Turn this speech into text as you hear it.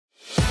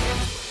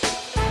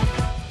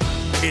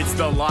It's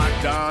the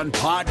Locked On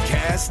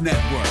Podcast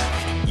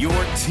Network, your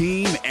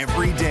team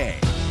every day.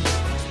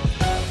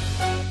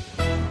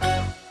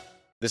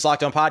 This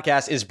Locked On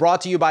Podcast is brought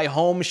to you by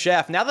Home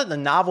Chef. Now that the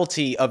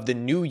novelty of the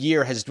new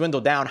year has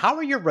dwindled down, how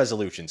are your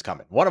resolutions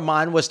coming? One of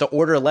mine was to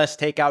order less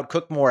takeout,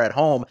 cook more at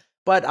home,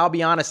 but I'll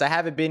be honest, I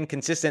haven't been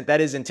consistent. That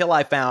is until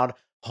I found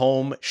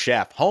Home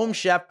Chef. Home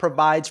Chef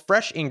provides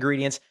fresh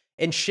ingredients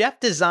and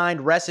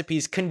chef-designed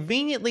recipes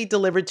conveniently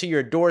delivered to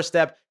your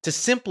doorstep to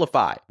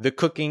simplify the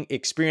cooking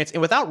experience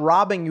and without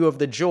robbing you of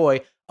the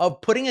joy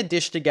of putting a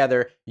dish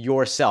together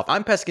yourself.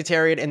 I'm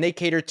pescatarian and they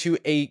cater to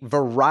a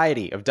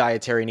variety of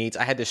dietary needs.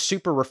 I had this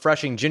super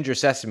refreshing ginger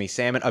sesame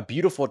salmon, a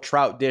beautiful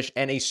trout dish,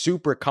 and a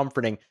super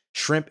comforting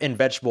shrimp and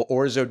vegetable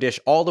orzo dish,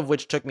 all of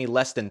which took me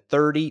less than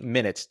 30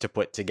 minutes to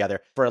put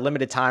together. For a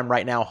limited time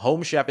right now,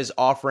 Home Chef is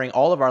offering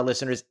all of our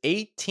listeners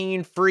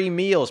 18 free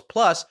meals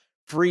plus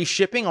free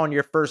shipping on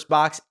your first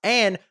box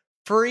and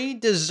free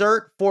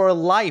dessert for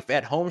life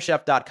at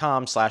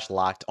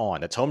homechef.com/lockedon.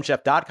 That's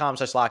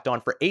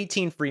homechef.com/lockedon for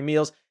 18 free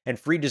meals and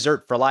free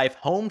dessert for life.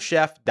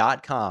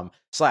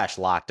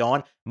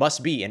 Homechef.com/lockedon.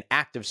 Must be an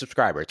active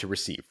subscriber to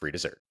receive free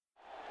dessert.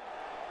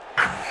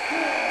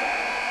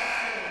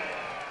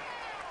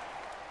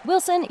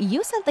 Wilson,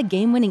 you sent the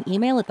game-winning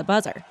email at the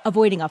buzzer,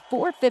 avoiding a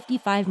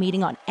 4:55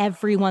 meeting on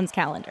everyone's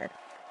calendar.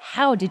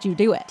 How did you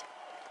do it?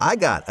 I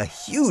got a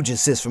huge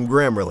assist from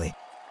Grammarly,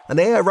 an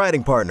AI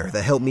writing partner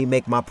that helped me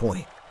make my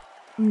point.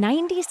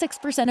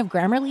 96% of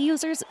Grammarly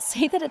users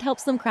say that it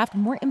helps them craft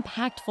more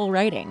impactful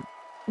writing.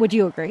 Would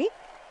you agree?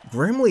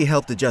 Grammarly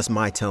helped adjust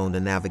my tone to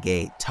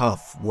navigate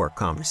tough work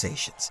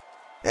conversations.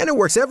 And it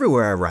works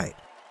everywhere I write,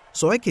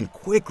 so I can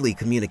quickly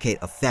communicate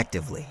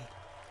effectively.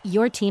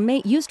 Your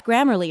teammate used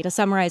Grammarly to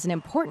summarize an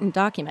important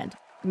document,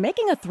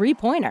 making a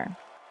 3-pointer.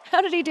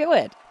 How did he do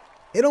it?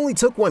 It only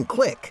took one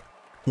click.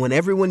 When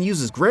everyone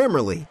uses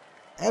Grammarly,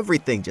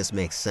 everything just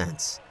makes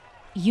sense.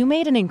 You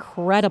made an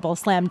incredible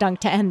slam dunk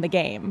to end the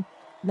game.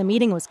 The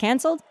meeting was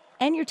canceled,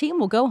 and your team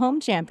will go home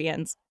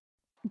champions.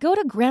 Go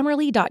to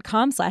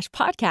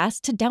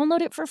Grammarly.com/podcast to download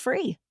it for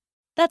free.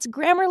 That's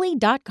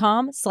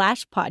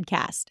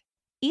Grammarly.com/podcast.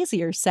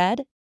 Easier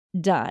said,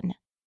 done.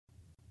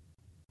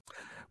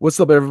 What's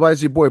up, everybody?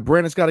 It's your boy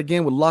Brandon Scott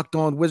again with Locked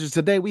On Wizards.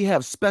 Today we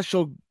have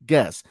special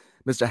guest,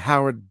 Mr.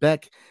 Howard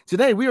Beck.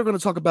 Today we are going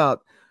to talk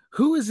about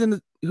who is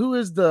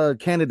the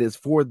candidates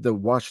for the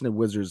Washington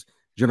Wizards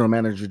general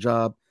manager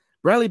job.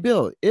 Bradley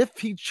Beal, if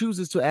he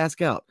chooses to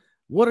ask out,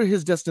 what are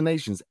his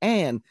destinations?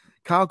 And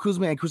Kyle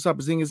Kuzma and Kristaps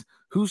Porzingis,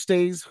 who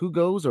stays, who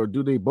goes, or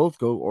do they both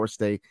go or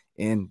stay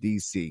in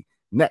DC?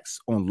 Next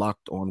on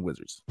Locked On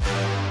Wizards.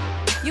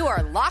 You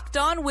are Locked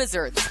On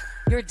Wizards,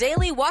 your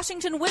daily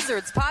Washington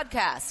Wizards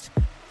podcast.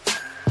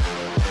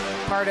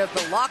 Part of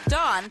the Locked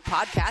On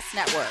Podcast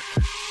Network,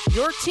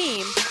 your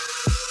team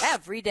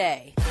every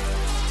day.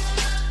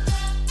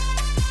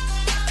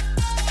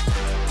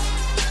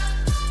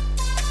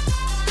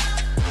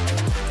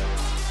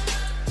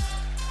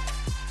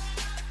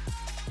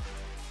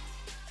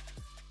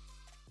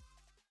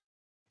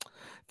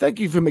 Thank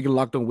you for making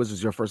Locked On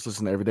Wizards your first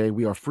listen every day.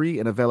 We are free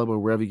and available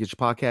wherever you get your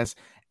podcasts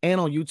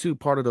and on YouTube,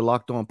 part of the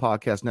Locked On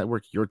Podcast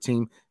Network, your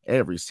team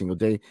every single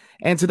day.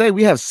 And today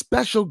we have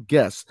special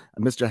guest,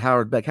 Mr.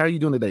 Howard Beck. How are you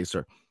doing today,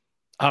 sir?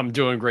 I'm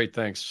doing great,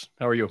 thanks.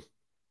 How are you?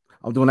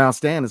 I'm doing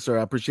outstanding, sir.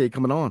 I appreciate you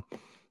coming on.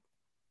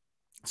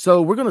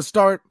 So we're going to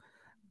start,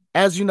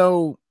 as you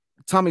know,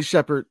 Tommy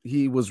Shepard,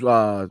 they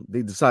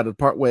decided to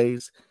part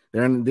ways.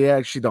 They're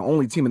actually the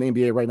only team in the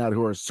NBA right now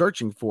who are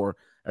searching for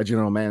a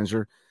general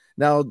manager.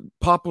 Now,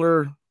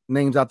 popular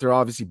names out there,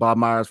 obviously Bob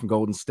Myers from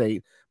Golden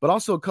State, but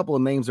also a couple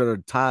of names that are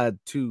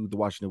tied to the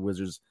Washington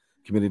Wizards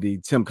community.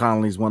 Tim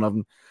Connelly is one of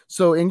them.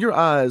 So in your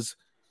eyes,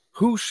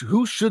 who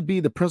should be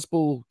the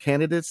principal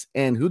candidates,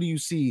 and who do you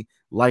see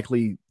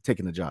likely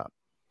taking the job?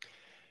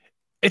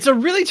 It's a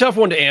really tough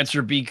one to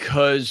answer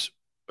because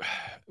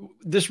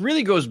this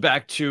really goes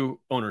back to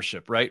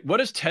ownership, right? What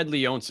does Ted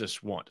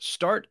Leonsis want?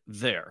 Start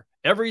there.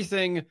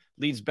 Everything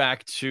leads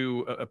back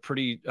to a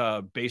pretty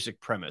basic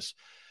premise.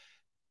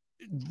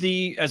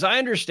 As I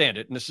understand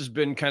it, and this has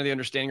been kind of the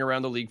understanding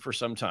around the league for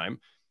some time,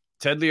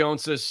 Ted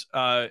Leonsis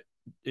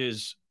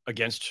is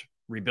against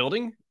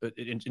rebuilding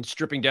and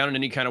stripping down in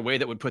any kind of way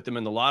that would put them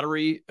in the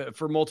lottery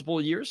for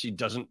multiple years. He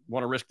doesn't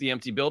want to risk the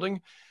empty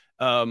building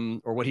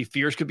or what he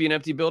fears could be an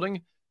empty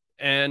building.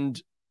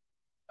 And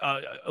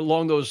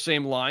along those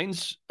same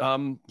lines,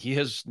 he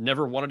has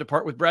never wanted to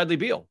part with Bradley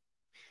Beal.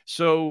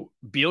 So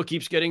Beal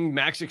keeps getting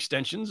max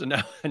extensions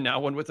and now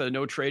one with a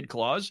no trade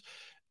clause.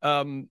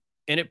 And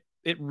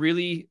it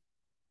really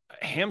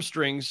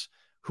hamstrings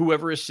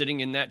whoever is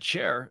sitting in that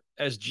chair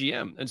as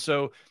GM. And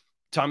so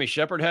Tommy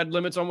Shepard had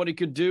limits on what he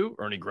could do.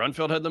 Ernie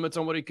Grunfeld had limits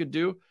on what he could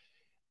do.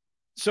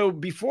 So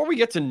before we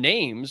get to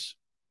names,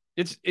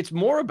 it's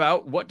more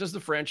about what does the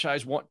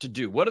franchise want to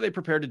do? What are they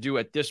prepared to do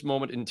at this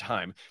moment in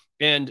time?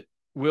 And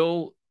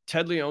will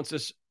Ted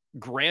Leonsis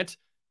grant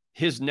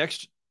his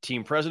next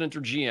team president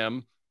or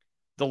GM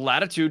the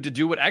latitude to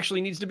do what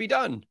actually needs to be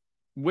done,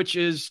 which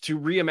is to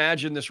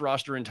reimagine this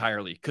roster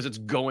entirely because it's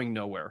going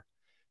nowhere.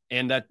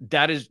 And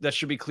that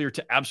should be clear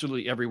to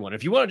absolutely everyone.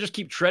 If you want to just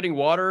keep treading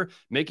water,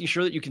 making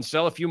sure that you can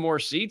sell a few more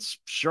seats,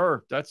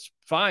 sure, that's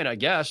fine, I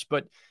guess.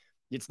 But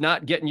it's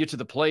not getting you to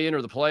the play-in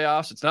or the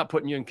playoffs. It's not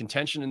putting you in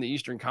contention in the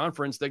Eastern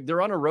Conference.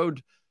 They're on a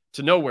road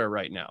to nowhere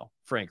right now,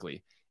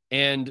 frankly.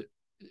 And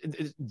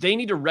they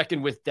need to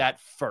reckon with that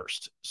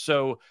first.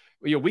 So,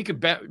 we could,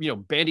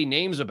 bandy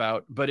names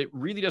about, but it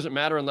really doesn't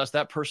matter unless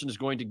that person is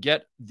going to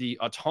get the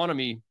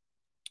autonomy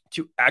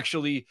to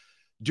actually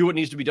do what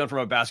needs to be done from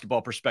a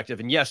basketball perspective.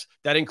 And yes,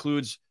 that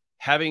includes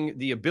having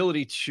the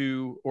ability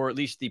to, or at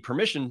least the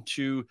permission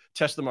to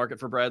test the market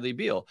for Bradley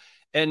Beal.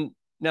 And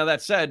now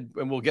that said,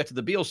 and we'll get to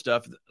the Beal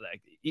stuff,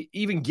 like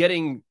even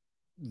getting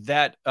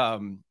that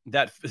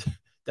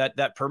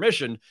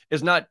permission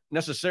is not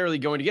necessarily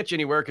going to get you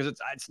anywhere, because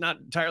it's not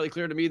entirely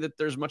clear to me that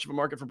there's much of a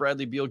market for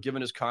Bradley Beal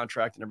given his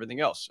contract and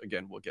everything else.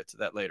 Again, we'll get to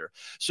that later.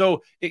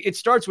 So it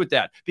starts with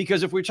that,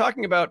 because if we're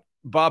talking about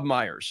Bob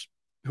Myers,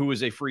 who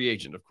is a free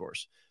agent, of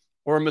course,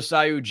 or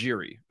Masai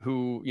Ujiri,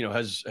 who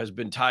has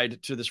been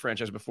tied to this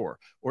franchise before,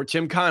 or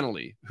Tim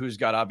Connolly, who's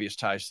got obvious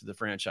ties to the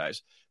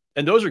franchise.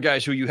 And those are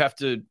guys who you have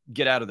to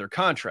get out of their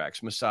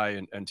contracts,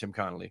 Masai and Tim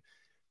Connolly.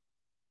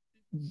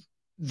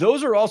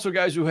 Those are also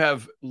guys who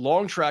have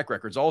long track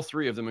records, all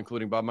three of them,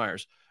 including Bob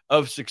Myers,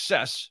 of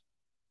success,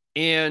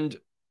 and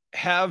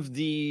have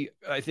the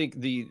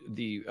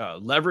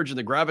leverage and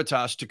the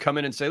gravitas to come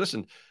in and say,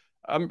 listen,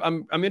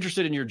 I'm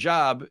interested in your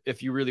job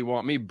if you really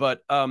want me,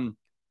 but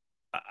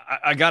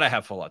I got to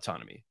have full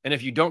autonomy. And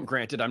if you don't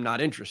grant it, I'm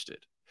not interested.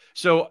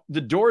 So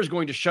the door is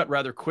going to shut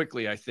rather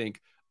quickly, I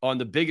think, on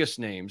the biggest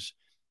names.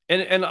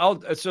 And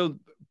so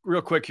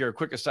real quick here,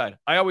 quick aside.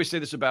 I always say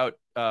this about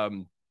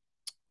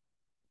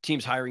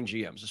teams hiring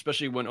GMs,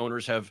 especially when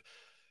owners have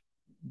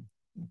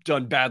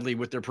done badly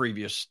with their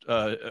previous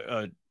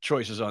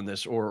choices on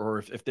this, or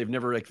if they've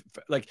never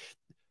like,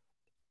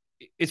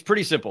 it's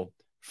pretty simple.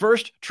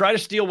 First, try to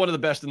steal one of the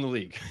best in the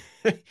league.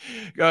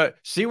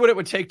 See what it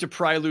would take to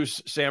pry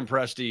loose Sam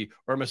Presti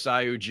or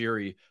Masai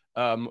Ujiri.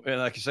 And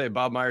like I say,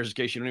 Bob Myers'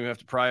 case, you don't even have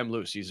to pry him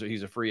loose.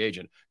 He's a free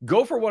agent.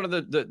 Go for one of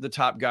the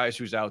top guys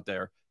who's out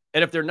there.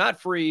 And if they're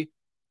not free,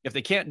 if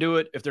they can't do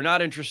it, if they're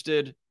not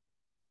interested,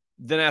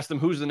 then ask them,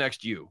 who's the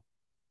next you?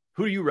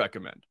 Who do you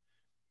recommend?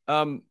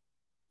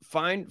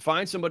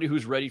 Find somebody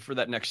who's ready for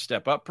that next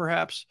step up,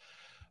 perhaps.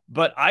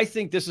 But I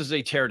think this is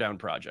a teardown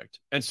project.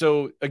 And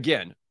so,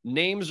 again,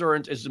 names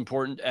aren't as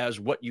important as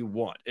what you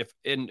want.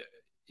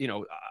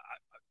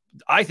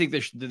 I think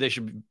they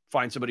should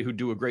find somebody who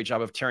do a great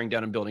job of tearing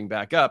down and building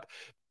back up.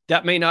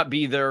 That may not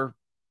be their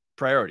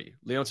priority.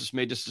 Leonsis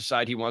may just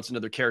decide he wants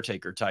another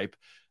caretaker type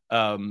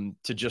to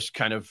just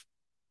kind of,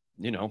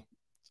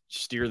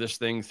 steer this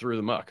thing through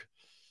the muck.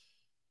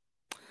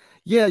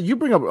 Yeah, you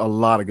bring up a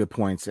lot of good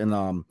points.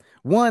 And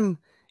one,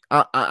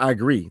 I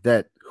agree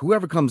that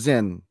whoever comes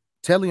in,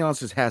 Ted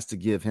Leonsis has to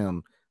give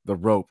him the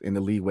rope and the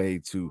leeway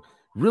to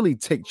really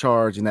take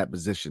charge in that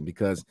position.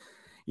 Because,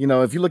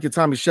 if you look at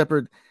Tommy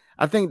Shepard,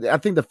 I think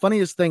the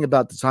funniest thing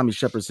about the Tommy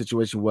Shepard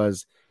situation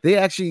was they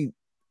actually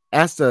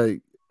asked a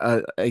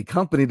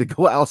company to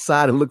go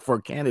outside and look for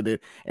a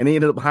candidate, and they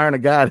ended up hiring a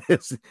guy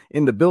that's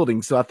in the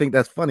building. So I think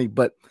that's funny.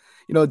 But,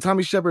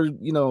 Tommy Shepard,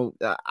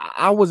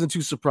 I wasn't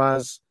too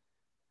surprised.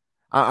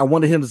 I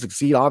wanted him to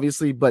succeed,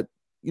 obviously, but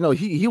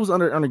he was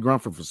under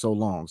Grunford for so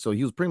long, so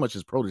he was pretty much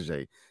his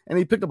protege, and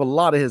he picked up a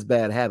lot of his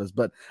bad habits.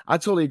 But I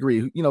totally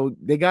agree.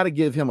 They got to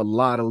give him a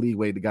lot of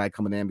leeway, the guy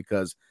coming in,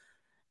 because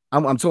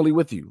I'm totally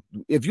with you.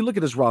 If you look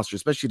at this roster,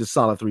 especially the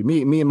solid three,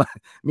 me and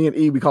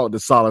E, we call it the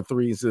solid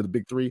three instead of the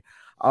big three.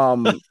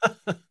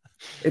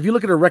 If you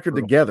look at a record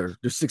together,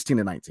 they're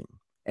 16-19,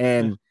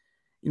 and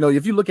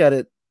if you look at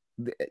it,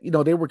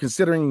 they were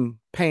considering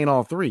paying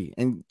all three,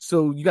 and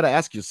so you got to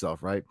ask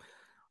yourself, right?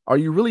 Are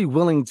you really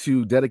willing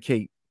to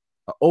dedicate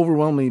an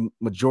overwhelming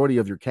majority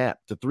of your cap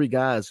to three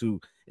guys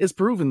who is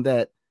proven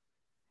that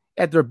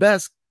at their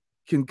best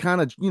can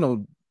kind of,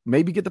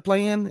 maybe get the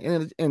play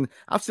in? And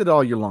I've said it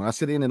all year long. I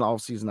said it in the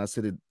offseason. I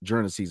said it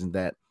during the season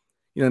that,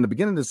 in the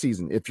beginning of the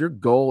season, if your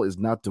goal is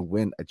not to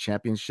win a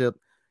championship,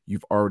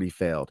 you've already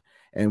failed.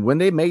 And when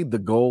they made the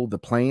goal the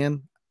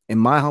plan, in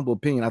my humble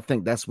opinion, I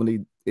think that's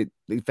when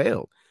they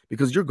failed,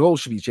 because your goal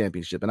should be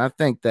championship. And I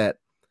think that,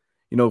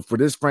 for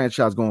this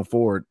franchise going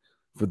forward,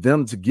 for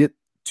them to get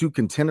to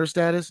contender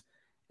status,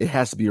 it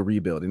has to be a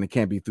rebuild, and it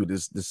can't be through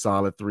this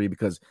solid three,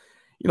 because,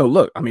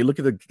 look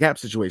at the cap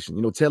situation.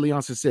 Ted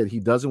Leonsis said he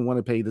doesn't want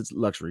to pay this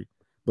luxury,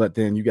 but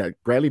then you got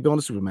Bradley Beal on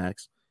the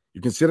Supermax.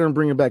 You're considering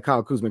bringing back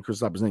Kyle Kuzma and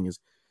Kristaps Porzingis.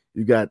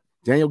 You got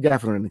Daniel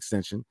Gafford in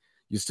extension.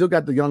 You still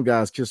got the young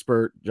guys,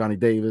 Kispert, Johnny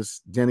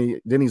Davis,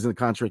 Denny's in the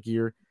contract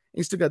year.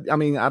 You still got, I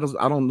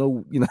don't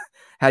know,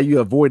 how you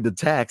avoid the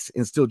tax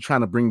and still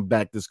trying to bring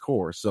back this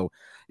core. So,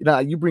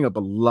 you bring up a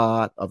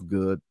lot of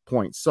good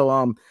points. So,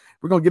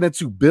 we're going to get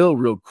into Bill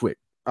real quick.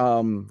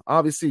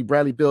 Obviously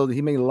Bradley Beal,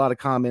 he made a lot of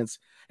comments,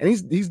 and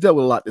he's dealt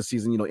with a lot this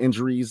season,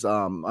 injuries,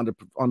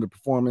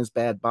 underperformance,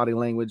 bad body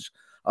language,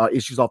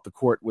 issues off the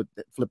court with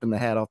flipping the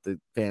hat off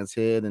the fan's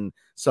head and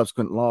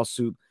subsequent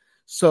lawsuit.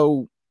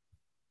 So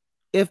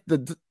if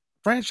the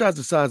franchise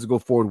decides to go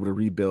forward with a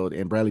rebuild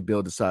and Bradley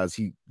Beal decides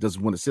he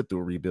doesn't want to sit through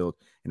a rebuild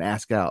and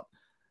ask out,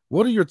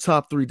 what are your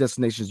top 3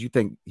 destinations you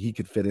think he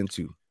could fit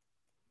into?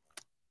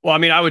 Well, I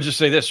mean, I would just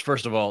say this,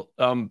 first of all,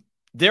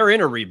 they're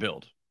in a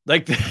rebuild.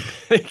 Like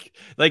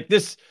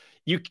this,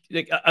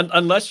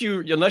 unless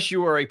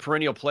you are a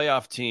perennial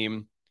playoff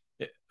team,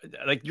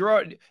 like they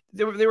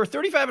were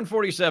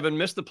 35-47,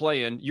 missed the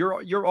play-in.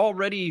 You're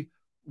already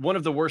one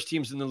of the worst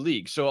teams in the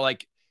league. So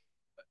like,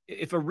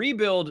 if a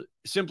rebuild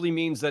simply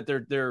means that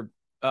they're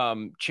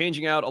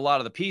changing out a lot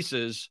of the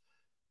pieces,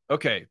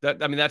 okay,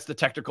 that's the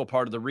technical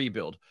part of the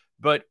rebuild.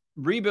 But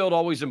rebuild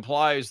always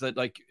implies that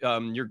like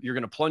you're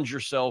going to plunge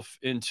yourself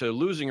into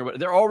losing, or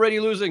they're already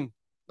losing.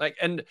 Like,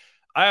 and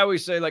I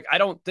always say, like, I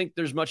don't think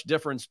there's much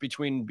difference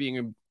between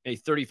being a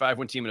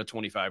 35-win team and a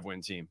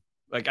 25-win team.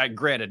 Like,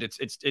 granted,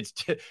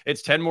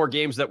 it's 10 more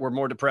games that were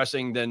more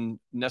depressing than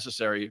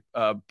necessary,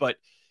 but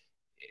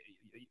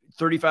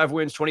 35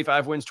 wins,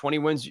 25 wins, 20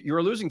 wins, you're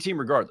a losing team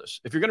regardless.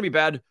 If you're going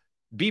to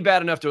be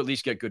bad enough to at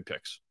least get good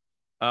picks.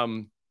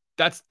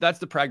 That's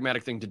the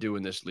pragmatic thing to do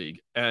in this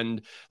league.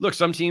 And look,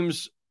 some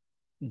teams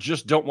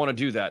just don't want to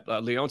do that.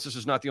 Leonsis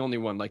is not the only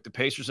one. Like, the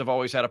Pacers have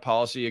always had a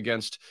policy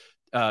against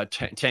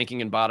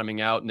tanking and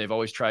bottoming out, and they've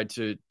always tried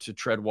to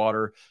tread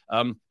water.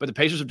 But the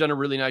Pacers have done a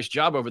really nice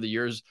job over the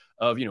years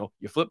of, you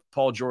flip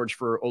Paul George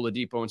for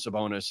Oladipo and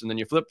Sabonis, and then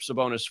you flip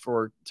Sabonis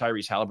for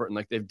Tyrese Halliburton.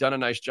 Like, they've done a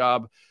nice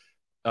job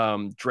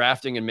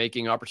drafting and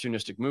making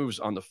opportunistic moves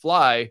on the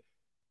fly.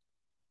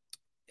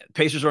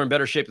 Pacers are in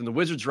better shape than the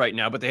Wizards right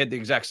now, but they had the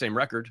exact same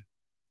record.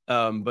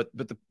 But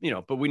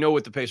we know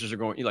what the Pacers are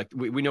going, like,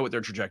 we know what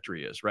their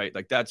trajectory is, right?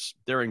 Like,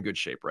 they're in good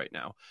shape right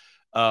now.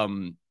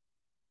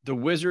 The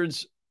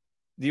Wizards,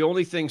 the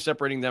only thing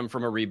separating them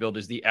from a rebuild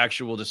is the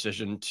actual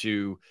decision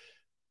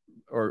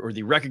or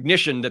the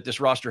recognition that this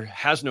roster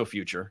has no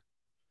future.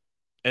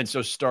 And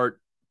so start,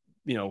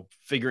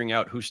 figuring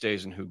out who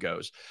stays and who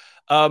goes.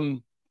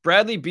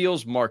 Bradley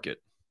Beal's market.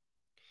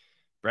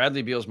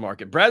 Bradley Beal's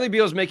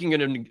making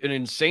an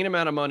insane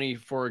amount of money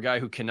for a guy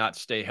who cannot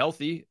stay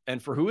healthy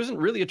and for who isn't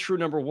really a true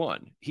number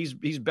one. He's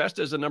best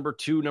as a number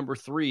 2, number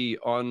 3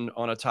 on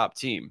a top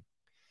team.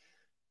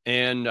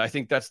 And I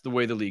think that's the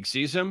way the league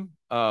sees him.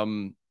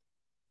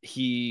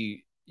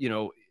 He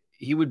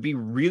would be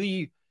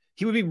really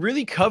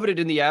coveted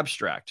in the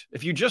abstract.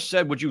 If you just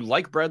said, would you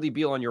like Bradley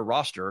Beal on your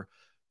roster?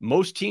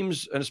 Most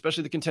teams, and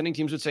especially the contending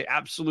teams, would say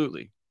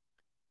absolutely.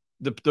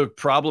 The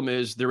problem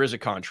is there is a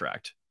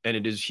contract, and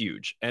it is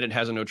huge, and it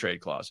has a no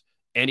trade clause,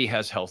 and he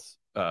has health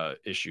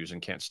issues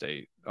and can't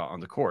stay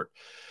on the court.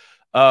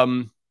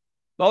 All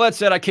that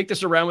said, I kicked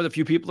this around with a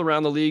few people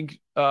around the league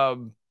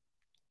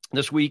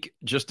this week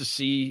just to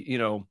see,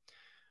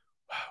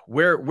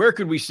 where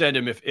could we send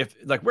him if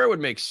like, where it would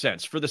make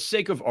sense for the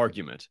sake of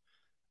argument.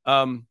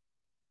 The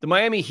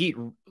Miami Heat,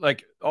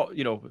 like,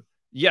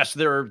 yes,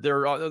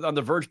 they're on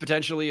the verge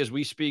potentially as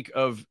we speak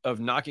of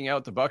knocking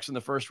out the Bucks in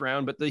the first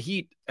round, but the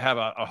Heat have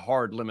a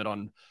hard limit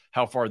on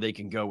how far they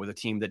can go with a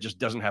team that just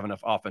doesn't have enough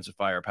offensive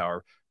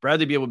firepower.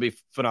 Bradley Beal would be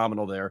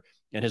phenomenal there,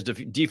 and his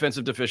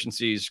defensive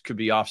deficiencies could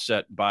be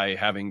offset by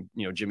having,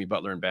 Jimmy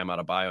Butler and Bam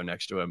Adebayo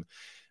next to him.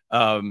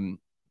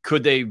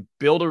 Could they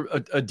build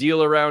a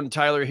deal around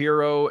Tyler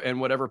Hero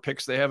and whatever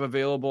picks they have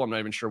available? I'm not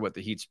even sure what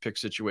the Heat's pick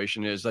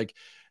situation is. Like,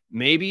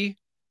 maybe.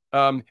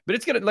 But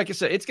it's going to, like I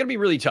said, it's going to be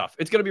really tough.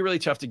 It's going to be really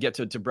tough to get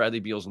to Bradley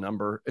Beal's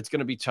number. It's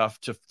going to be tough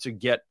to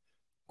get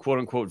quote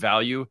unquote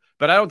value,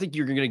 but I don't think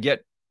you're going to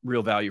get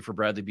real value for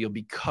Bradley Beal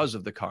because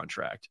of the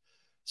contract.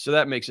 So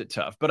that makes it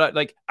tough. But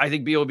I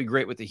think Beal would be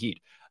great with the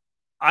Heat.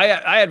 I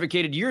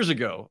advocated years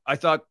ago. I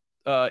thought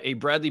a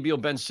Bradley Beal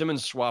Ben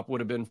Simmons swap would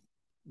have been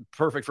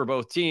perfect for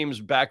both teams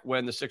back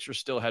when the Sixers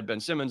still had Ben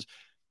Simmons.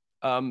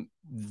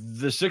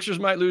 The Sixers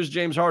might lose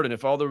James Harden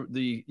if all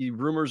the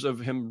rumors of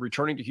him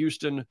returning to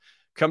Houston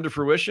come to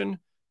fruition.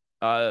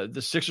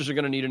 The Sixers are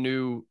going to need a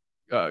new,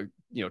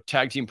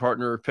 tag team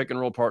partner, pick and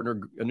roll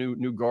partner, a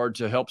new guard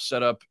to help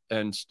set up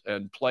and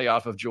play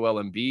off of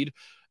Joel Embiid.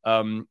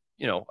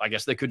 I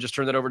guess they could just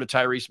turn that over to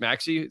Tyrese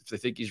Maxey if they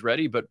think he's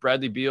ready. But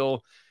Bradley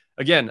Beal,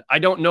 again, I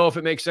don't know if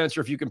it makes sense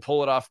or if you can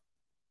pull it off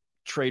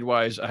trade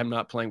wise. I'm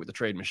not playing with the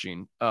trade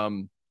machine.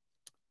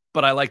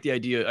 But I like the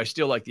idea. I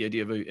still like the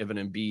idea of an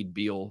Embiid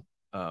Beal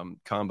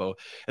combo.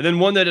 And then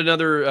one that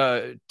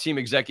another team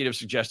executive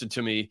suggested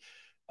to me.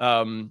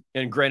 And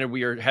granted,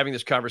 we are having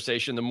this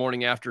conversation the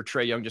morning after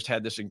Trae Young just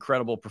had this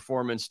incredible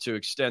performance to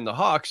extend the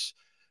Hawks.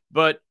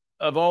 But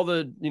of all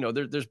the,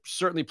 there's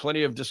certainly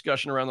plenty of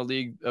discussion around the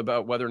league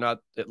about whether or not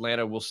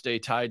Atlanta will stay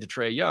tied to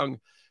Trae Young.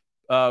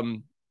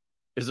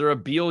 Is there a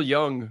Beal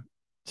Young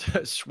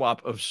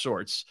swap of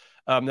sorts?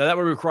 Now that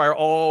would require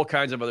all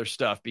kinds of other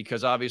stuff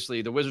because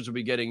obviously the Wizards would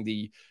be getting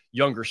the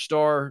younger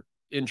star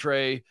in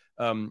Trae.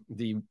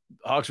 The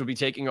Hawks would be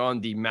taking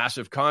on the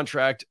massive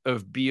contract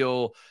of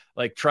Beal,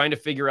 like trying to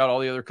figure out all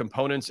the other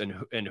components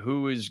and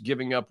who is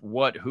giving up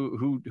what,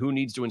 who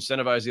needs to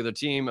incentivize the other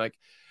team. Like,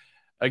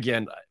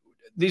 again,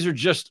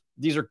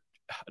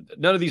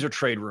 none of these are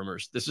trade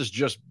rumors. This is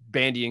just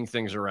bandying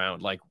things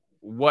around, like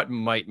what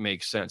might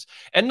make sense.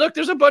 And look,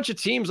 there's a bunch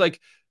of teams like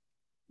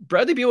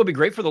Bradley Beal would be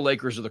great for the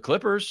Lakers or the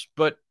Clippers,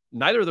 but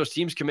neither of those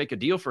teams can make a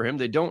deal for him.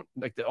 They don't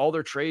all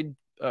their trade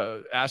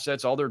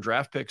assets, all their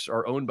draft picks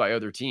are owned by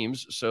other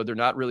teams, so they're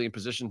not really in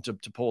position to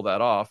pull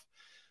that off.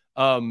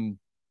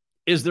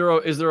 Is there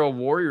a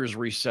Warriors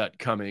reset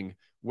coming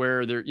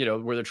where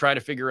they're trying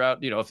to figure out,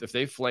 if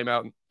they flame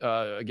out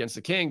against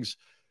the Kings,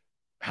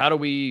 how do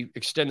we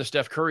extend the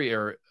Steph Curry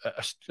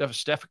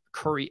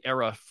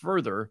era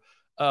further?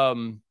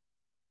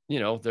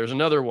 There's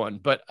another one,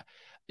 but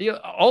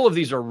all of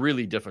these are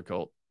really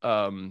difficult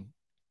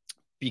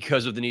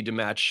because of the need to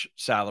match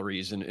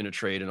salaries in a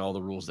trade and all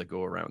the rules that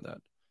go around that.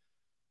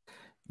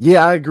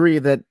 Yeah, I agree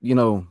that,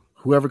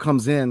 whoever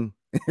comes in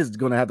is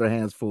going to have their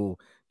hands full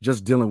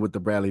just dealing with the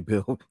Bradley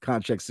Beal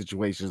contract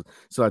situations.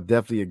 So I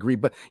definitely agree.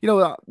 But,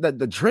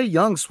 the Trae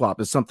Young swap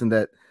is something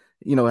that,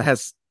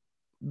 has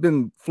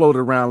been floated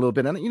around a little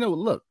bit. And,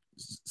 look,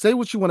 say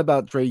what you want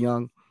about Trae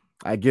Young.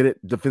 I get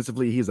it.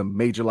 Defensively, he's a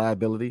major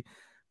liability.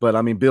 But,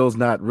 I mean, Bill's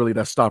not really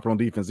that stopper on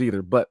defense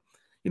either. But,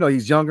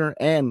 he's younger.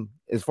 And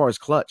as far as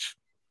clutch,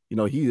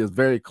 he is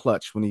very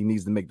clutch when he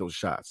needs to make those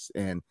shots.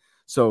 And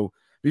so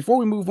before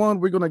we move on,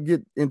 we're going to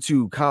get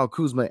into Kyle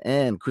Kuzma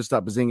and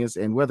Kristaps Porzingis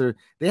and whether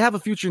they have a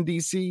future in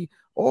DC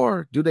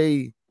or do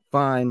they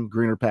find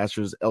greener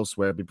pastures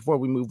elsewhere. But before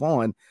we move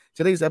on,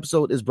 today's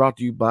episode is brought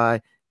to you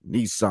by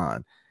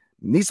Nissan.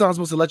 Nissan's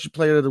most electric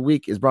player of the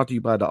week is brought to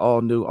you by the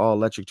all-new,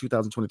 all-electric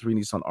 2023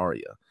 Nissan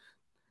Ariya.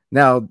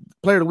 Now,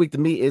 player of the week to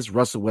me is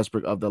Russell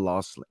Westbrook of the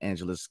Los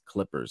Angeles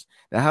Clippers.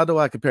 Now, how do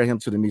I compare him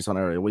to the Nissan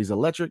Ariya? Well, he's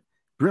electric,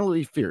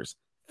 brilliantly fierce,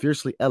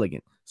 fiercely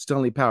elegant,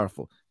 stunningly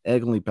powerful,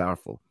 elegantly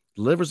powerful.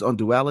 Delivers on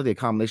duality, a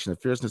combination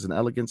of fierceness and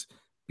elegance.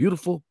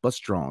 Beautiful but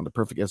strong, the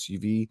perfect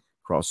SUV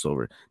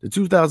crossover. The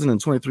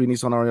 2023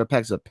 Nissan Ariya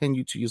packs a pin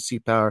you to your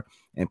seat power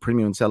and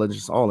premium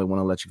intelligence all in one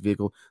electric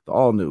vehicle. The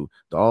all-new,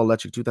 the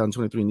all-electric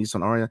 2023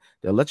 Nissan Ariya,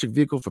 the electric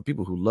vehicle for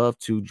people who love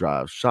to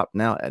drive. Shop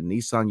now at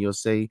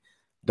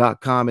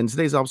NissanUSA.com. And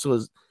today's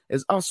episode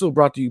is also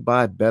brought to you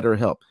by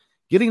BetterHelp.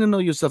 Getting to know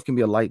yourself can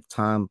be a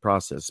lifetime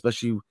process,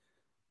 especially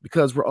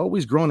because we're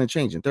always growing and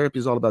changing. Therapy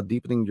is all about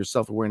deepening your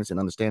self-awareness and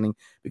understanding,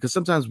 because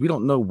sometimes we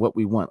don't know what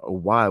we want or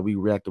why we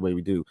react the way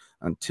we do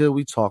until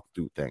we talk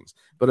through things.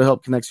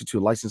 BetterHelp connects you to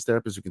a licensed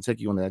therapist who can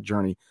take you on that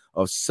journey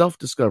of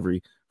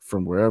self-discovery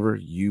from wherever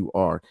you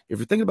are. If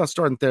you're thinking about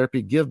starting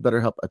therapy, give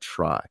BetterHelp a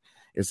try.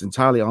 It's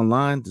entirely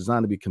online,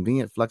 designed to be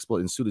convenient, flexible,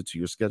 and suited to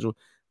your schedule.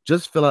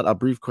 Just fill out a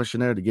brief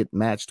questionnaire to get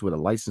matched with a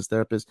licensed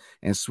therapist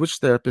and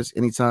switch therapists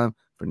anytime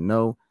for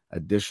no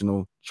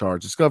additional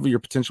charge. Discover your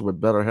potential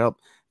with BetterHelp.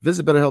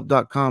 Visit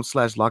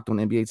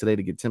BetterHelp.com/LockedOnNBA today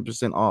to get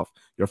 10% off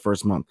your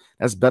first month.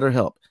 That's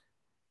BetterHelp,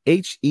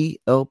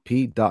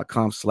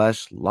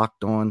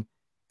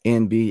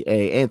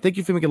 HELP.com/LockedOnNBA. And thank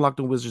you for making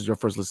Locked On Wizards your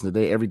first listen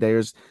today. Every day.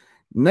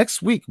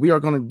 Next week, we are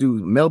going to do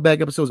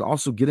mailbag episodes,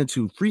 also get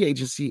into free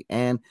agency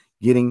and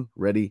getting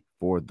ready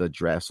for the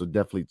draft. So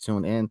definitely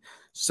tune in.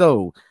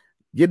 So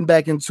getting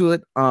back into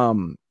it,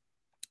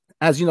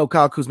 as you know,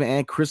 Kyle Kuzma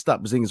and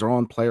Kristaps Porzingis are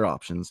on player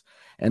options,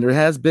 and there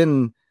has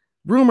been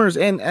rumors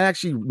and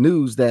actually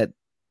news that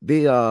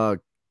the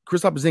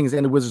Kristaps Porzingis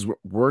and the Wizards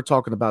were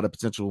talking about a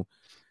potential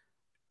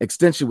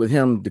extension with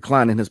him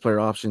declining his player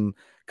option.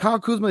 Kyle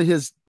Kuzma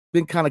has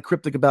been kind of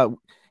cryptic about,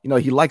 he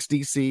likes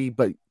DC,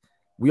 but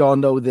we all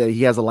know that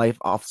he has a life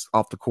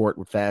off the court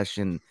with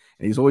fashion,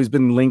 and he's always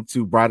been linked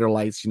to brighter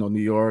lights, New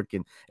York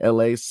and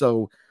LA.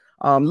 So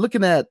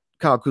looking at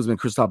Kyle Kuzma and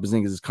Kristaps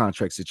Porzingis'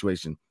 contract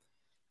situation,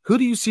 who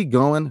do you see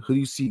going? Who do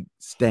you see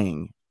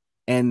staying?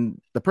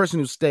 And the person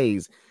who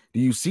stays, do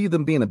you see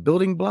them being a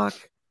building block?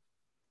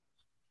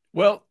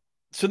 Well,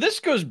 so this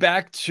goes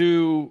back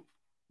to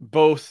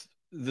both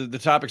the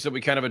topics that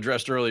we kind of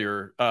addressed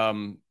earlier. I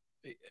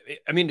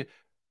mean,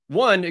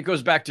 one, it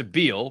goes back to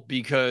Beal,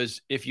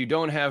 because if you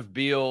don't have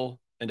Beal,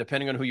 and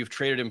depending on who you've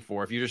traded him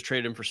for, if you just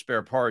traded him for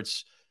spare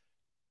parts,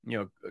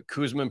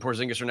 Kuzma and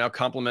Porzingis are now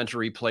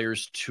complementary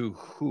players to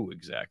who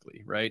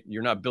exactly, right?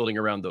 You're not building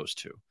around those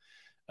two.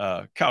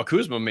 Kyle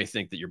Kuzma may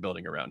think that you're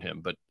building around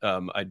him, but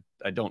I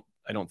don't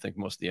think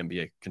most of the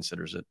NBA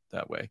considers it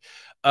that way.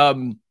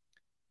 And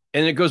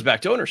it goes back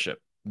to ownership,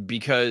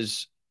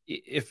 because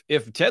if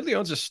Ted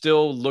Leonsis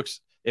still looks,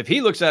 if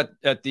he looks at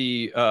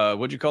the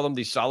what'd you call them,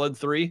 the solid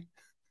three?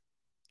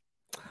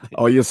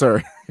 Oh yes,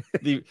 sir.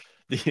 the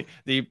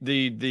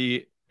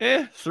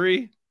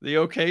three, the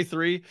okay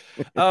three.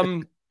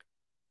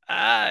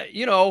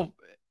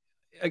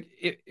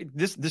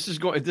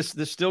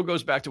 This still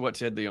goes back to what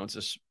Ted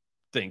Leonsis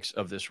thinks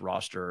of this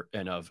roster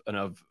and of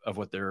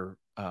what their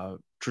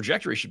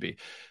trajectory should be.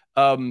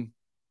 I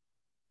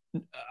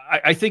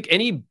think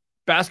any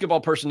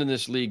basketball person in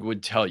this league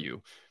would tell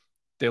you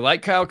they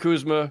like Kyle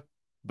Kuzma,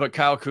 but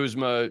Kyle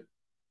Kuzma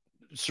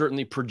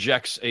certainly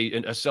projects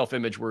a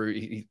self-image where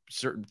he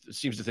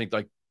seems to think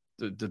like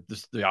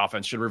the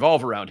offense should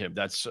revolve around him.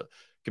 That's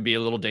can be a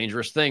little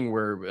dangerous thing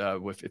where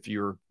if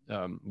you're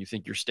you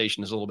think your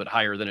station is a little bit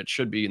higher than it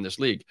should be in this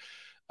league.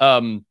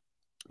 But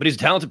he's a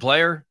talented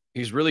player.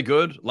 He's really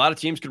good. A lot of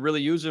teams could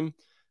really use him,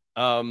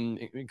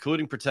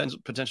 including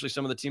potentially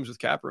some of the teams with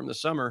cap room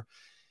this summer.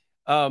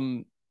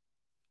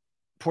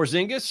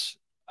 Porzingis,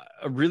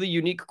 a really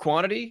unique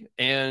quantity,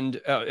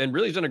 and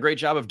really has done a great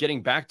job of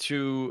getting back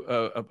to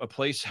a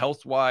place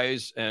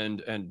health-wise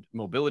and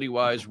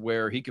mobility-wise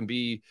where he can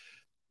be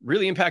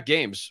really impact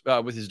games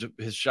with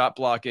his shot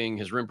blocking,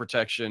 his rim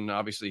protection.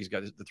 Obviously, he's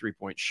got the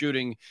 3-point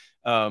shooting.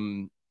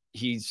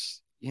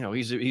 He's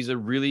a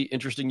really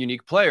interesting,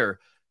 unique player,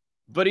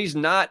 but he's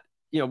not.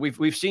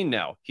 We've seen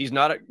now he's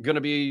not going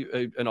to be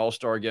an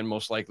all-star again,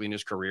 most likely in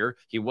his career.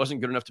 He wasn't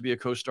good enough to be a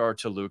co-star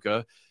to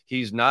Luka.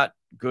 He's not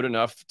good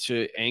enough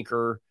to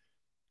anchor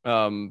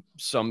some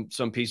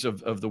piece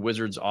of the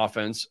Wizards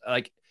offense.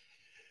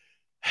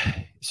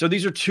 So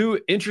these are two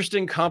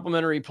interesting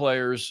complementary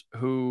players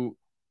who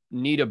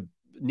need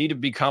to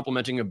be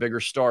complementing a bigger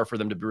star for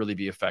them to really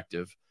be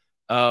effective.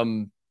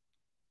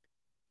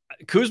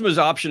 Kuzma's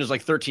option is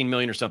like 13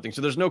 million or something.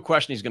 So there's no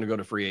question he's going to go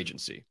to free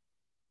agency.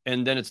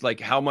 And then it's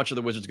like, how much are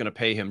the Wizards going to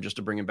pay him just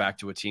to bring him back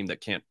to a team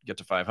that can't get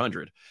to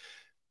 500?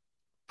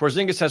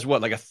 Porzingis has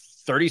what, like a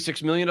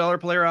 $36 million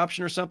player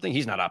option or something?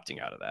 He's not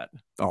opting out of that.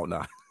 Oh,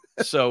 no.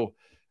 So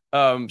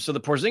the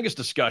Porzingis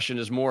discussion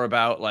is more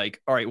about like,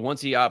 all right,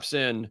 once he opts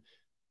in,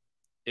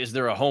 is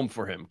there a home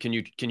for him? Can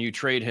you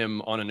trade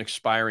him on an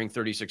expiring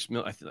 36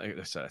 million? I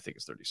think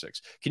it's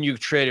 36. Can you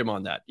trade him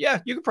on that? Yeah,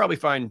 you could probably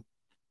find,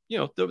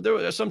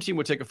 some team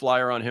would take a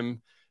flyer on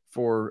him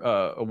for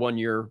a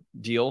 1-year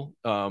deal,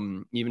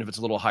 even if it's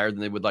a little higher than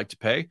they would like to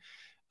pay.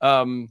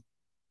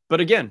 But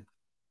again,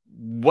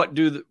 what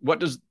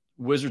does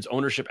Wizards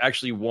ownership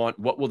actually want?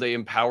 What will they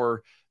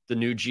empower the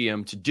new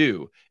GM to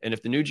do? And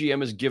if the new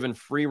GM is given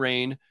free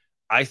reign,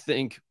 I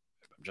think,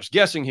 I'm just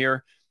guessing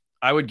here,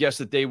 I would guess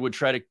that they would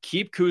try to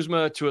keep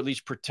Kuzma to at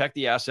least protect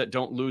the asset.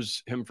 Don't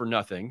lose him for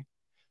nothing.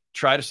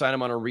 Try to sign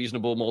him on a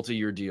reasonable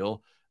multi-year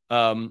deal,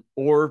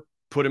 or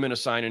put him in a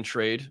sign and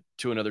trade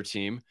to another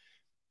team.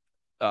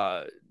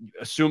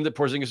 Assume that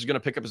Porzingis is going to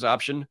pick up his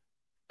option.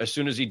 As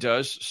soon as he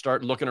does,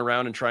 start looking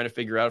around and trying to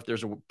figure out if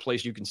there's a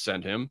place you can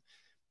send him.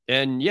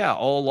 And yeah,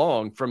 all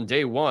along from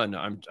day one,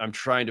 I'm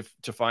trying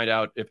to find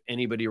out if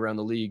anybody around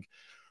the league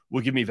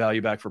will give me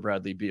value back for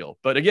Bradley Beal.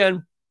 But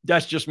again,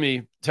 that's just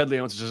me. Ted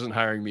Leonsis isn't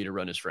hiring me to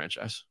run his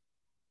franchise.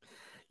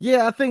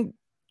 Yeah, I think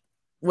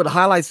what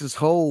highlights this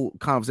whole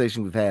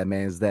conversation we've had,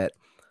 man, is that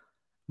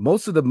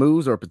most of the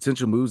moves or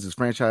potential moves this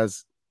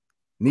franchise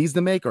needs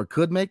to make or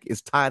could make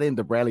is tied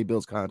into Bradley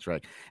Beal's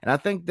contract. And I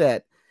think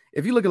that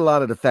if you look at a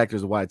lot of the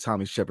factors of why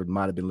Tommy Shepard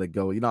might have been let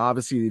go,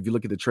 obviously, if you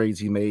look at the trades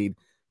he made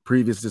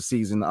previous this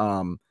season,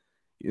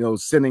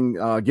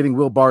 getting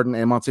Will Barton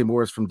and Monte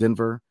Morris from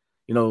Denver,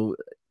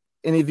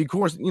 and if you, of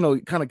course,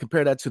 kind of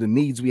compare that to the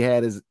needs we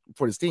had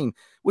for this team,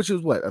 which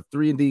was what, a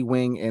 3-and-D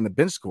wing and a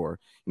bench scorer,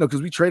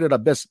 because we traded our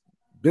best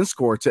bench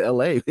scorer to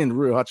LA in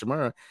Rui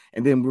Hachimura.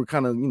 And then we're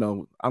kind of,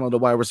 I don't know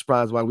why we're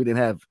surprised why we didn't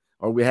have,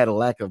 or we had a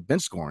lack of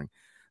bench scoring.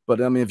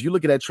 But I mean, if you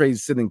look at that trade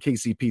sending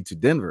KCP to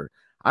Denver,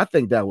 I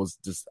think that was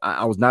just,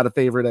 I was not a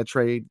favor of that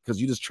trade, because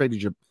you just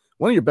traded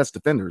one of your best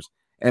defenders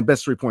and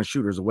best 3-point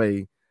shooters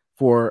away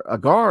for a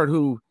guard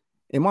who,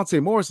 in Monte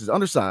Morris, is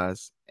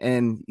undersized,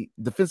 and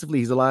defensively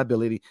he's a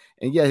liability.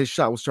 And yeah, his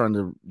shot was starting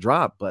to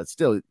drop, but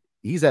still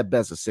he's at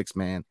best a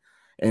 6-man,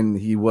 and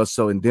he was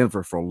so in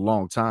Denver for a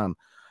long time.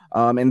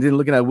 And then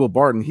looking at Will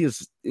Barton, he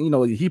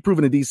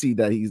proven in DC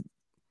that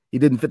he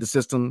didn't fit the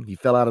system. He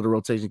fell out of the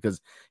rotation because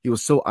he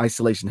was so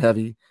isolation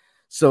heavy.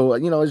 So,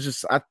 it's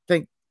just, I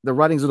think the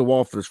writing's on the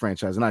wall for this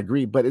franchise, and I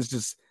agree, but it's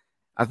just,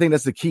 I think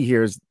that's the key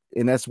here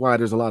and that's why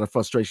there's a lot of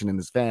frustration in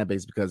this fan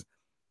base, because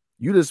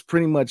you just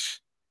pretty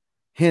much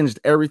hinged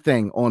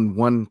everything on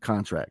one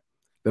contract.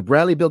 The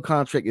Bradley Beal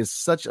contract is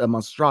such a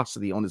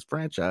monstrosity on this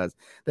franchise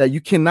that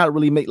you cannot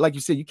really make, like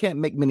you said, you can't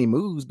make many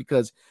moves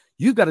because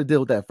you've got to deal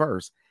with that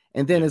first.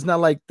 And then it's not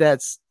like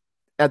that's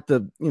at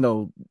the,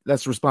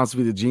 that's the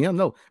responsibility of the GM.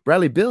 No,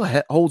 Bradley Beal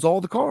holds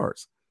all the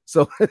cards.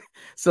 So,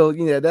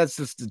 that's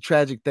just the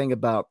tragic thing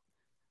about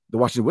the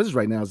Washington Wizards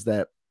right now, is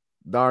that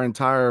our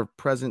entire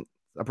present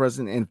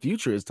and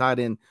future is tied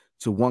in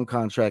to one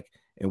contract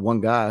and one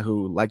guy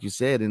who, like you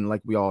said, and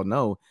like we all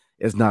know,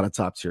 is not a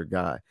top tier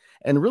guy.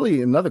 And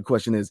really another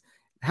question is,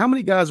 how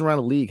many guys around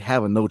the league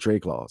have a no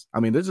trade clause? I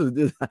mean,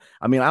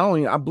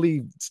 I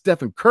believe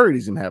Stephen Curry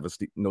doesn't have a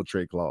no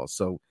trade clause.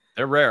 So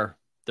they're rare.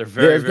 They're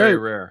very, very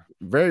rare.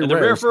 Very rare. And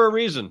they're rare for a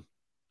reason.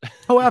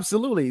 Oh,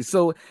 absolutely.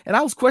 So, and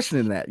I was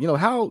questioning that,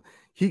 how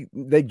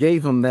they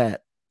gave him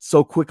that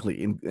so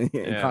quickly in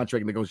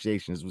contract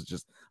negotiations was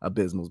just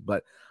abysmal.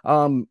 But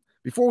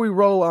before we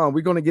roll on,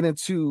 we're going to get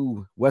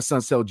into Wes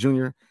Unseld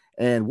Jr.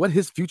 and what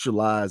his future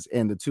lies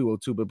in the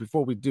 202. But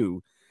before we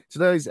do,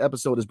 today's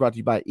episode is brought to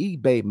you by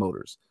eBay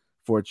Motors.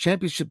 For a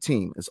championship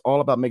team, it's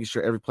all about making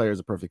sure every player is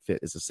a perfect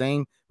fit. It's the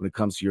same when it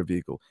comes to your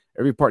vehicle.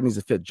 Every part needs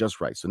to fit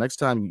just right. So next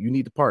time you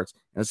need the parts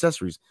and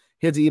accessories,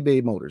 head to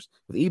eBay Motors.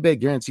 With eBay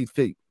Guaranteed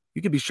Fit,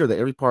 you can be sure that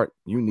every part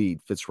you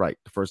need fits right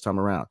the first time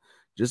around.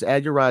 Just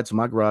add your ride to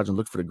my garage and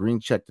look for the green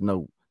check to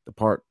know the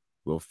part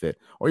will fit,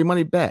 or your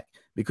money back.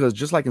 Because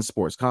just like in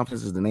sports,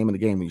 confidence is the name of the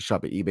game when you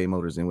shop at eBay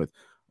Motors. And with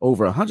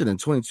over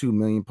 122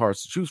 million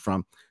parts to choose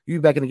from, you'll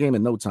be back in the game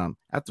in no time.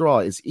 After all,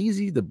 it's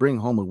easy to bring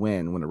home a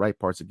win when the right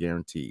parts are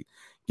guaranteed.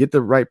 Get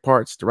the right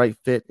parts, the right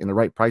fit, and the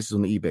right prices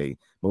on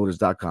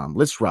ebaymotors.com.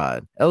 Let's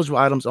ride. Eligible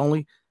items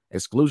only.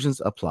 Exclusions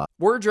apply.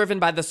 We're driven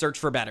by the search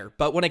for better,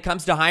 but when it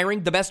comes to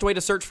hiring, the best way to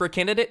search for a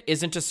candidate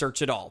isn't to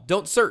search at all.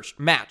 Don't search,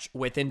 match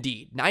with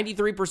Indeed.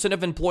 93%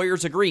 of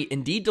employers agree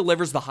Indeed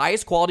delivers the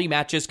highest quality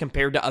matches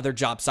compared to other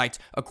job sites,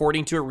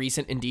 according to a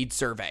recent Indeed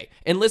survey.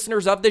 And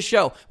listeners of this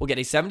show will get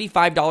a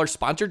 $75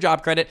 sponsored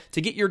job credit to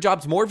get your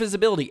jobs more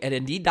visibility at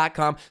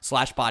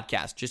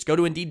Indeed.com/podcast. Just go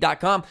to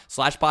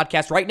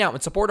Indeed.com/podcast right now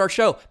and support our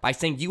show by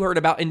saying you heard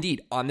about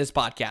Indeed on this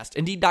podcast.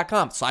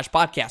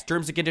 Indeed.com/podcast.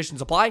 Terms and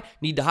conditions apply.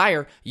 Need to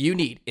hire? You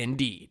need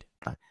Indeed.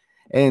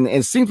 And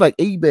it seems like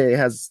eBay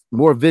has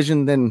more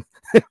vision than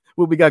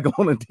what we got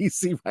going in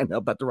DC right now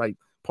about the right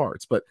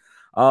parts. But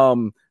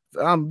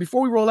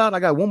before we roll out, I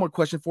got one more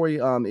question for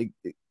you.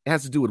 It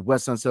has to do with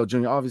Wes Unseld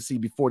Jr. Obviously,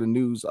 before the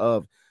news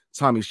of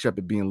Tommy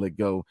Shepard being let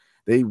go,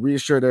 they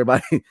reassured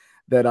everybody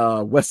that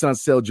Wes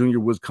Unseld Jr.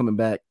 was coming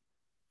back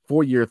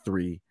for year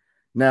 3.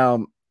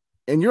 Now,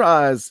 in your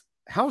eyes,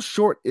 how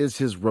short is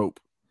his rope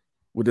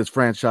with this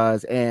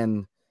franchise,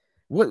 and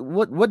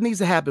what needs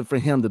to happen for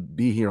him to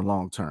be here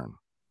long term?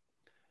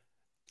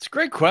 It's a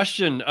great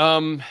question.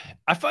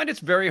 I find it's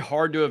very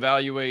hard to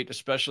evaluate,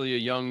 especially a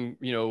young,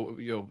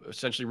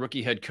 essentially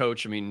rookie head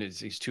coach. I mean,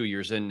 he's 2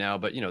 years in now,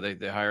 but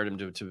they hired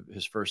him to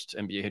his first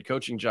NBA head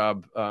coaching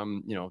job,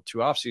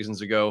 2 off seasons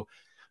ago,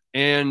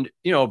 and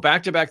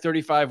back-to-back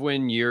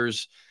 35-win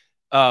years,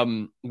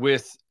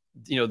 with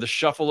the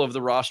shuffle of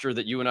the roster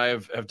that you and I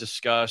have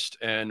discussed,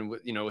 and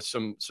with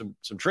some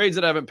trades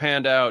that haven't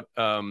panned out,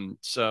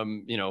 some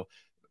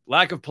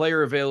lack of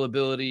player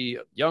availability,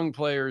 young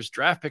players,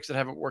 draft picks that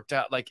haven't worked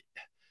out. Like,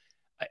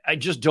 I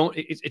just don't.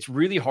 It's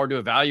really hard to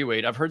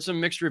evaluate. I've heard some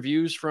mixed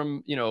reviews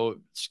from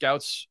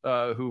scouts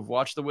who've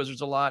watched the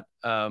Wizards a lot,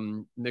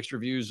 mixed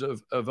reviews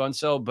of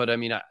Unseld, but I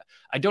mean,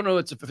 I don't know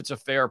if it's a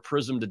fair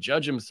prism to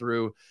judge him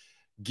through,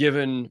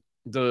 given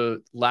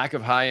the lack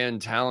of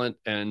high-end talent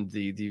and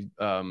the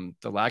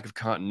lack of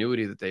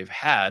continuity that they've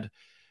had.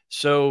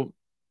 So,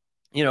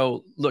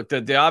 look,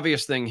 the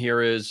obvious thing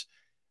here is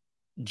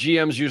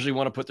GMs usually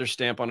want to put their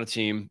stamp on a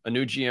team. A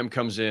new GM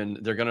comes in,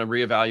 they're going to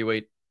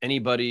reevaluate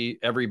anybody,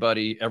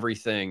 everybody,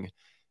 everything.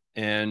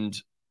 And,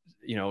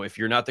 if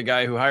you're not the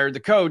guy who hired the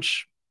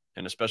coach,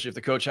 and especially if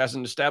the coach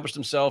hasn't established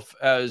himself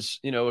as,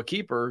 a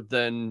keeper,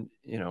 then,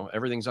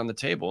 everything's on the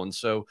table. And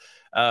so,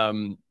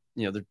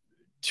 the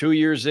 2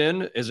 years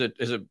in, is it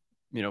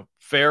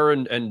fair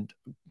and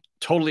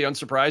totally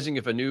unsurprising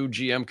if a new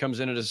GM comes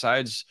in and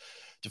decides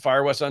to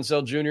fire Wes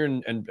Unseld Jr.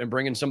 and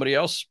bring in somebody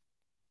else?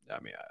 I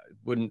mean,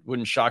 it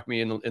wouldn't shock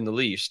me in the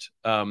least.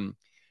 But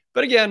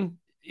again,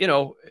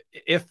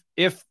 if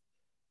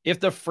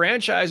the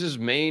franchise's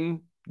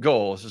main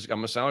goal, I'm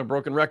going to sound like a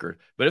broken record,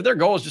 but if their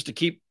goal is just to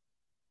keep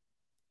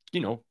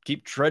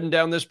treading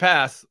down this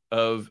path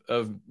of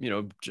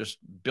just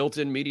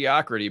built-in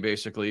mediocrity,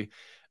 basically,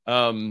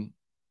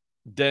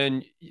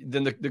 then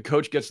the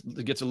coach gets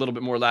a little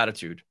bit more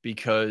latitude,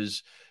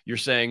 because you're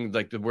saying,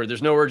 like, where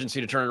there's no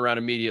urgency to turn it around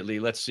immediately.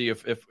 Let's see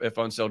if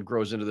Unseld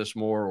grows into this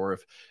more, or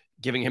if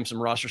giving him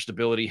some roster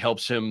stability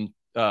helps him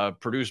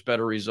produce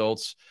better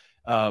results.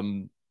 Are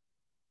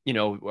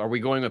we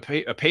going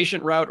a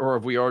patient route, or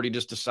have we already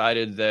just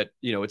decided that,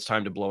 it's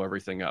time to blow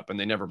everything up? And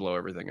they never blow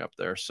everything up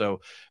there.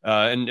 So,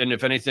 and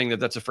if anything,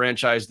 that's a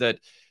franchise that,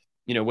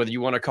 whether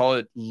you want to call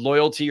it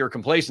loyalty or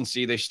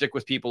complacency, they stick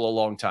with people a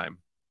long time.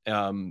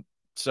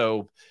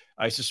 So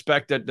I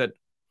suspect that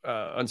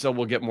Unseld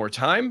will get more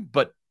time,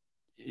 but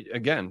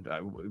again,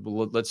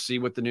 let's see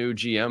what the new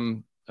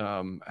GM,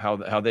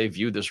 how they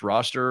view this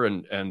roster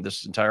and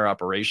this entire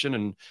operation,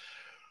 and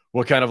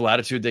what kind of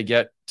latitude they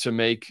get to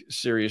make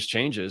serious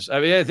changes. I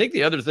mean, I think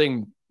the other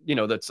thing,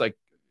 that's like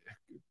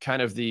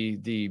kind of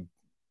the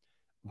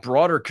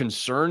broader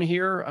concern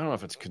here. I don't know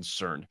if it's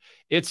concern.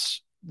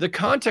 It's the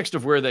context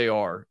of where they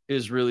are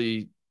is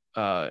really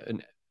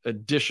an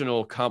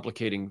additional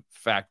complicating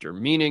factor,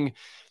 meaning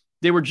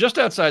they were just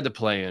outside the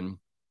play-in.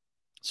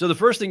 So the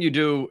first thing you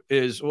do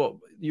is,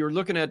 you're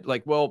looking at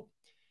like,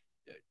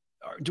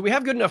 do we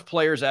have good enough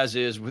players as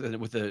is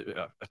with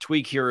a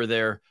tweak here or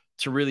there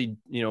to really,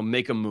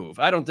 make a move?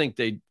 I don't think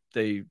they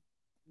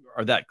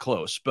are that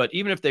close, but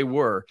even if they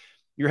were,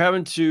 you're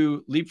having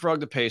to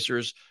leapfrog the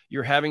Pacers.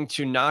 You're having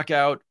to knock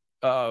out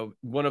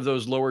one of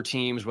those lower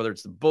teams, whether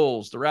it's the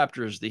Bulls, the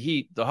Raptors, the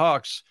Heat, the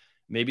Hawks.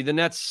 Maybe the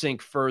Nets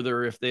sink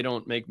further if they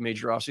don't make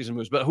major offseason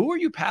moves. But who are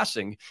you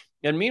passing?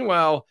 And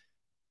meanwhile,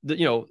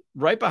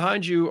 right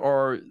behind you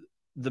are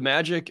the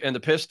Magic and the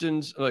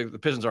Pistons. Like, the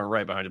Pistons aren't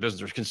right behind you. The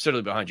Pistons are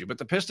considerably behind you. But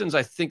the Pistons,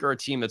 I think, are a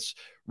team that's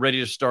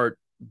ready to start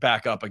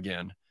back up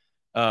again.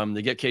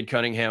 They get Cade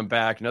Cunningham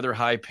back, another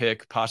high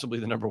pick, possibly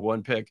the number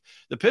 1 pick.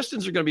 The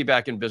Pistons are going to be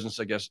back in business,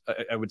 I guess,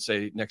 I would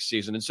say, next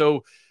season. And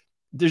so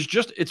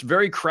it's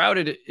very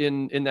crowded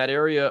in that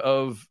area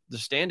of the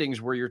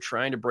standings where you're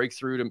trying to break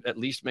through to at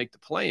least make the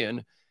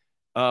play-in.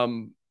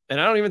 And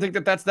And I don't even think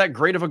that that's that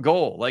great of a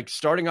goal. Like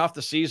starting off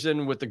the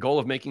season with the goal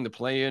of making the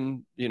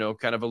play-in,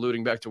 kind of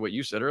alluding back to what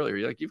you said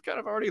earlier, like you've kind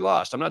of already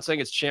lost. I'm not saying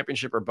it's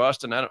championship or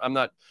bust. And I'm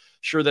not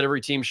sure that every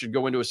team should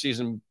go into a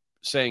season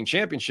saying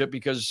championship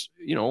because,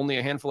 only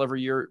a handful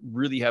every year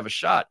really have a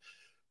shot.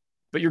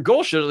 But your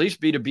goal should at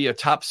least be to be a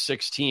top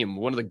 6 team,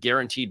 one of the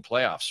guaranteed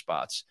playoff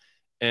spots.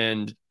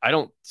 And I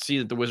don't see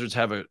that the Wizards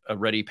have a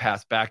ready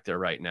path back there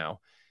right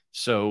now.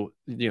 So,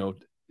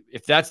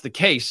 if that's the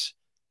case,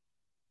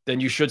 then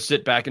you should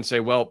sit back and say,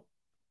 well,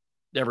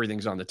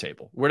 everything's on the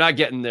table. We're not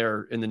getting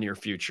there in the near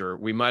future.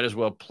 We might as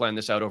well plan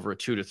this out over a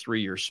 2 to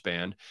 3 year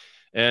span.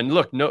 And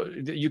look,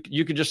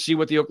 you can just see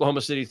what the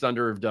Oklahoma City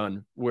Thunder have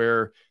done,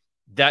 where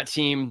that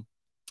team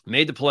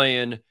made the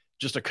play-in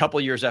just a couple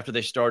of years after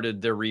they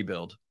started their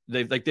rebuild.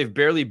 They've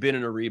barely been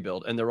in a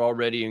rebuild, and they're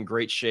already in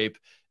great shape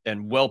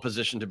and well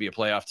positioned to be a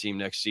playoff team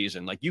next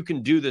season. Like, you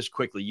can do this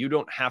quickly. You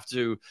don't have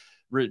to,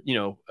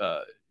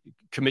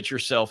 commit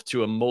yourself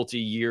to a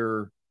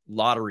multi-year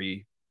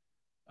lottery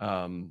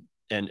and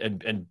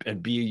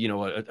be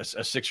a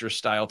Sixers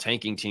style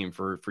tanking team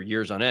for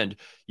years on end.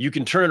 You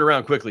can turn it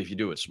around quickly if you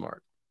do it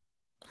smart.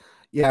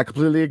 Yeah, I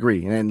completely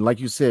agree. And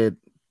like you said,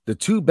 the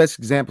 2 best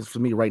examples for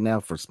me right now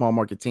for small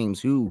market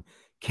teams who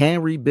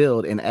can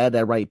rebuild and add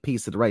that right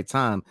piece at the right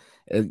time,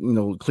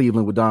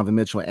 Cleveland with Donovan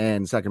Mitchell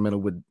and Sacramento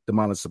with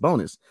Domantas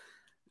Sabonis,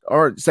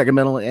 or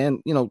Sacramento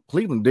and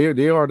Cleveland.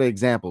 They are the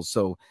examples.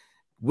 So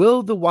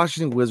will the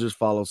Washington Wizards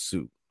follow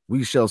suit?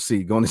 We shall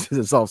see going into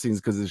this offseason,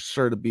 because it's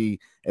sure to be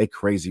a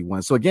crazy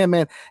one. So again,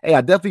 man, hey,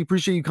 I definitely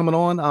appreciate you coming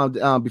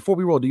on. Before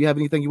we roll, do you have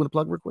anything you want to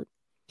plug real quick?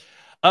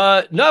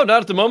 No, not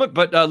at the moment,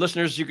 but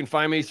listeners, you can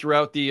find me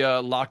throughout the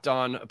Locked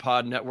On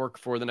Pod Network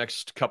for the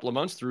next couple of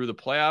months through the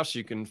playoffs.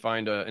 You can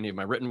find any of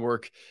my written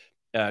work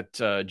at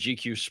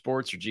GQ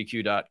Sports or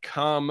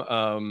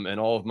GQ.com, and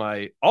all of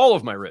my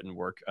written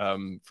work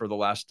for the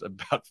last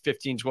about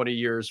 15, 20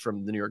 years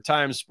from the New York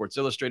Times, Sports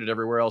Illustrated,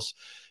 everywhere else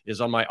is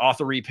on my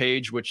authory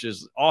page, which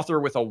is author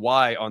with a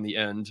Y on the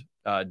end,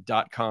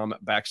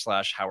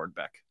 .com/Howard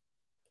Beck.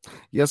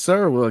 Yes,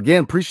 sir. Well,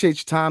 again, appreciate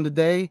your time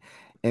today.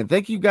 And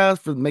thank you guys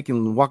for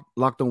making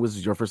Locked On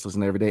Wizards your first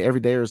listen every day. Every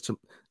day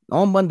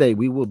on Monday,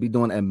 we will be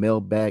doing a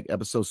mailbag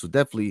episode. So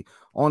definitely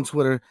on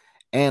Twitter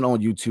and on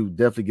YouTube,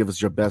 definitely give us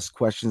your best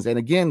questions. And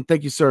again,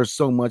 thank you, sir,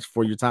 so much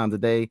for your time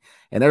today.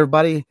 And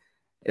everybody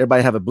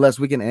have a blessed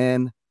weekend,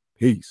 and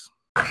peace.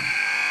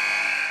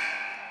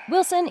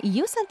 Wilson,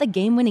 you sent the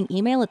game-winning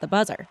email at the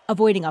buzzer,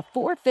 avoiding a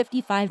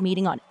 4:55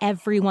 meeting on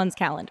everyone's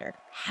calendar.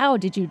 How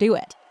did you do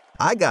it?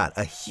 I got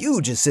a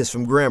huge assist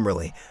from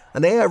Grammarly,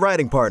 an AI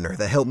writing partner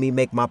that helped me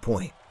make my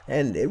point.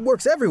 And it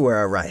works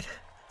everywhere I write.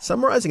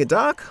 Summarizing a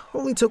doc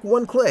only took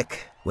 1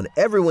 click. When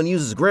everyone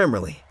uses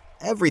Grammarly,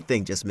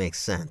 everything just makes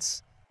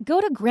sense. Go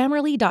to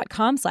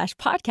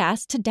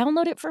Grammarly.com/podcast to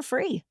download it for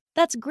free.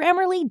 That's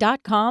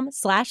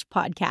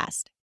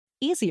Grammarly.com/podcast.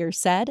 Easier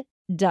said,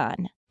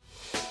 done.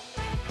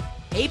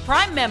 Hey,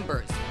 Prime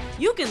members,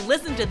 you can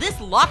listen to this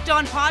Locked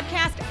On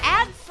podcast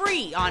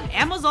ad-free on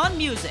Amazon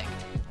Music.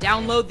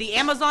 Download the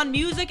Amazon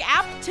Music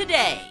app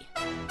today.